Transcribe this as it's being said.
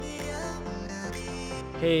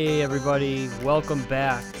Hey everybody, welcome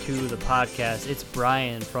back to the podcast. It's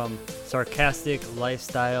Brian from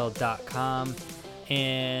sarcasticlifestyle.com,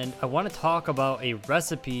 and I want to talk about a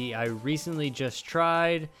recipe I recently just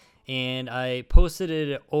tried, and I posted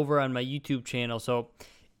it over on my YouTube channel. So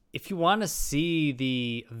if you want to see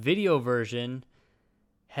the video version,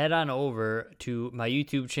 head on over to my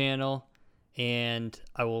YouTube channel, and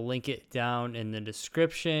I will link it down in the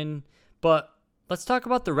description. But let's talk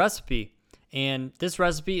about the recipe. And this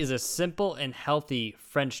recipe is a simple and healthy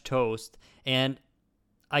French toast. And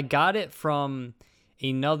I got it from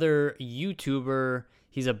another YouTuber.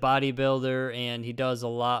 He's a bodybuilder and he does a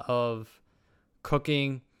lot of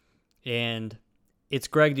cooking. And it's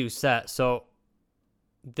Greg Doucette. So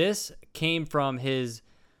this came from his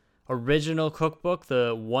original cookbook,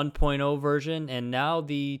 the 1.0 version. And now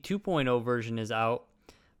the 2.0 version is out.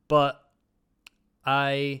 But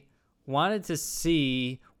I wanted to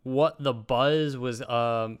see what the buzz was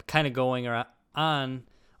kind of going on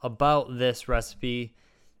about this recipe.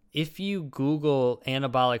 If you Google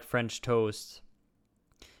anabolic French toast,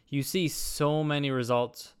 you see so many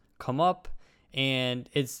results come up, and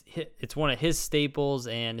it's one of his staples.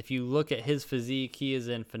 And if you look at his physique, he is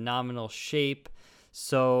in phenomenal shape.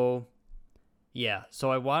 So yeah, so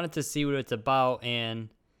I wanted to see what it's about, and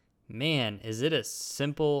man, is it a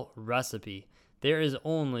simple recipe. There is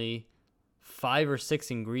only 5 or 6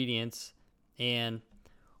 ingredients, and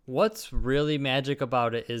what's really magic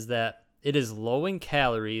about it is that it is low in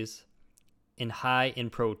calories and high in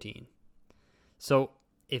protein. So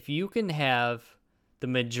if you can have the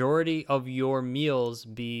majority of your meals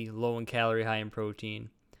be low in calorie, high in protein,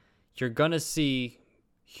 you're gonna see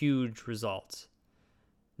huge results.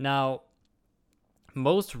 Now,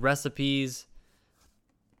 most recipes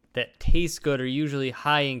that taste good are usually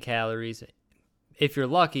high in calories, if you're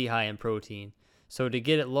lucky, high in protein. So to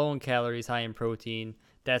get it low in calories, high in protein,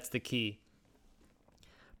 that's the key.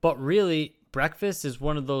 But really, breakfast is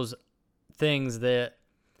one of those things that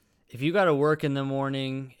if you got to work in the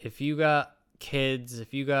morning, if you got kids,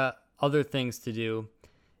 if you got other things to do,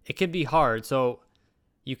 it can be hard. So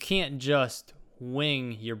you can't just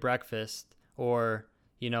wing your breakfast or,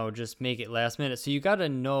 just make it last minute. So you got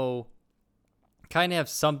to kind of have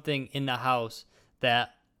something in the house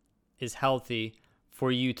that is healthy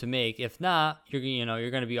for you to make. If not, you're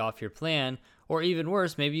going to be off your plan. Or even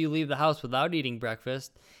worse, maybe you leave the house without eating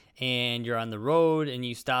breakfast and you're on the road and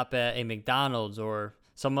you stop at a McDonald's or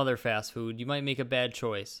some other fast food. You might make a bad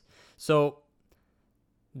choice. So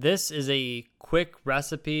this is a quick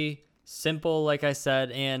recipe, simple, like I said,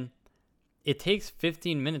 and it takes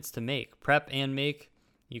 15 minutes to make. Prep and make,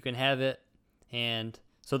 you can have it, and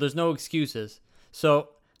so there's no excuses. So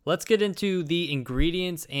let's get into the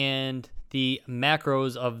ingredients and the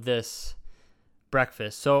macros of this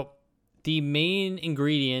breakfast. So the main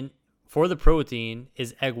ingredient for the protein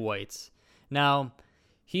is egg whites. Now,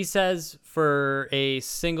 he says for a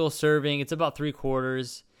single serving, it's about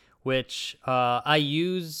 3/4, which I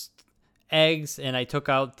used eggs and I took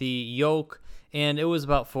out the yolk, and it was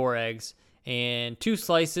about 4 eggs, and 2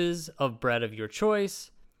 slices of bread of your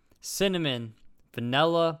choice, cinnamon,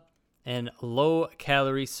 vanilla, and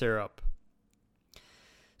low-calorie syrup.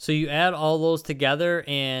 So you add all those together,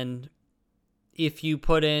 and if you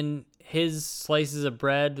put in his slices of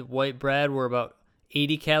bread, white bread were about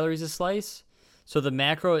 80 calories a slice. So the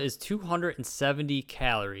macro is 270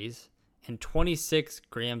 calories and 26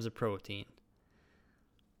 grams of protein.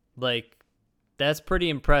 That's pretty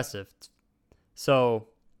impressive. So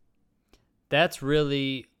that's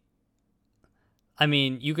really,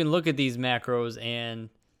 you can look at these macros and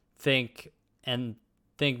think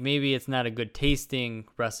maybe it's not a good tasting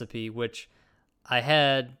recipe, which I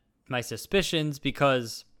had my suspicions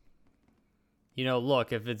because,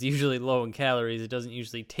 look, if it's usually low in calories, it doesn't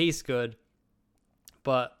usually taste good.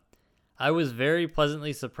 But I was very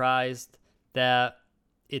pleasantly surprised that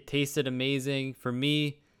it tasted amazing. For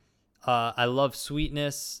me, I love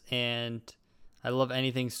sweetness and I love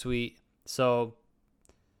anything sweet. So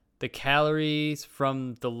the calories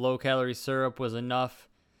from the low calorie syrup was enough.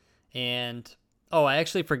 And I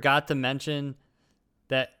actually forgot to mention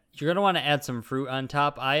that you're going to want to add some fruit on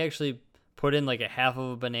top. I actually put in a half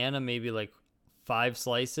of a banana, maybe 5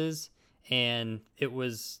 slices, and it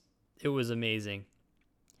was amazing.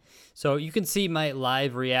 So you can see my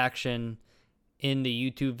live reaction in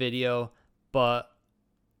the YouTube video, but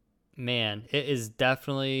man, it is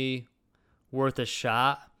definitely worth a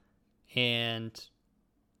shot. And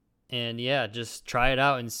yeah, just try it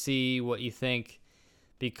out and see what you think,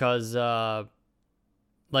 because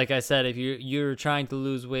like I said, if you're trying to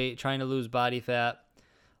lose weight, trying to lose body fat,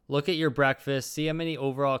 look at your breakfast, see how many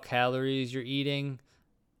overall calories you're eating,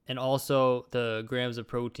 and also the grams of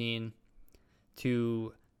protein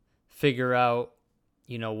to figure out,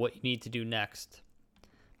 what you need to do next.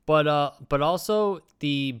 But also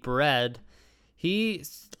the bread, he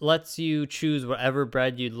lets you choose whatever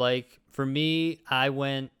bread you'd like. For me, I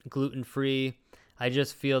went gluten-free. I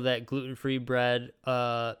just feel that gluten-free bread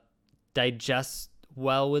digests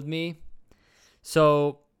well with me.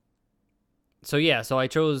 So I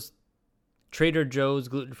chose Trader Joe's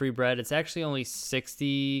gluten-free bread. It's actually only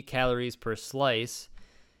 60 calories per slice.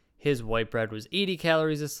 His white bread was 80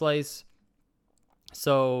 calories a slice.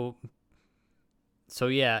 So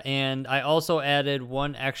yeah, and I also added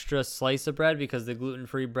one extra slice of bread because the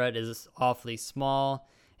gluten-free bread is awfully small,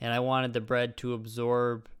 and I wanted the bread to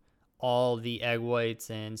absorb all the egg whites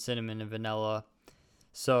and cinnamon and vanilla.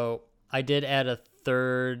 So I did add a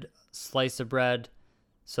third slice of bread,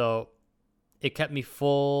 so it kept me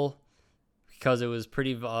full because it was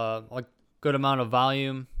pretty a good amount of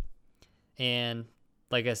volume, and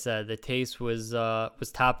like I said, the taste was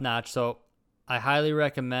top notch. So I highly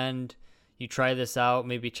recommend you try this out.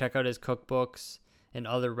 Maybe check out his cookbooks and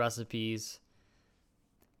other recipes.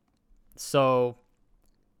 So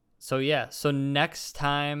yeah. So next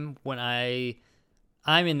time when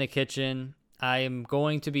I'm in the kitchen, I am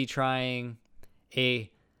going to be trying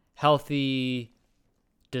a healthy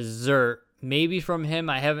dessert. Maybe from him,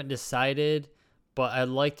 I haven't decided, but I'd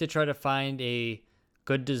like to try to find a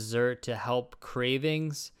good dessert to help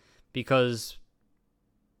cravings, because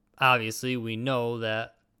obviously we know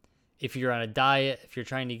that if you're on a diet, if you're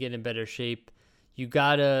trying to get in better shape, you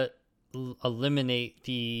gotta eliminate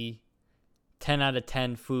the 10 out of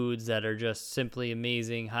 10 foods that are just simply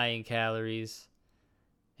amazing, high in calories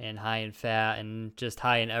and high in fat and just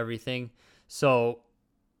high in everything. So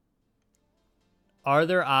are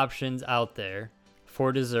there options out there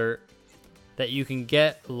for dessert that you can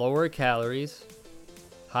get lower calories,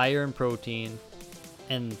 higher in protein,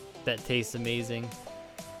 and that tastes amazing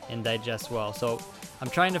and digests well? So I'm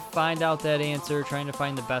trying to find out that answer, trying to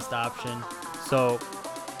find the best option. So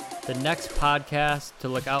the next podcast to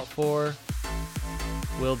look out for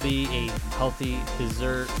will be a healthy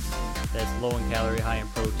dessert that's low in calorie, high in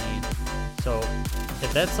protein. So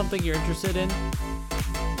if that's something you're interested in,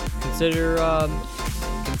 consider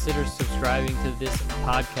subscribing to this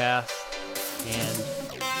podcast and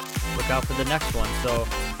look out for the next one. So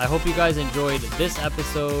I hope you guys enjoyed this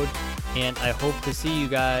episode, and I hope to see you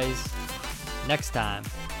guys next time.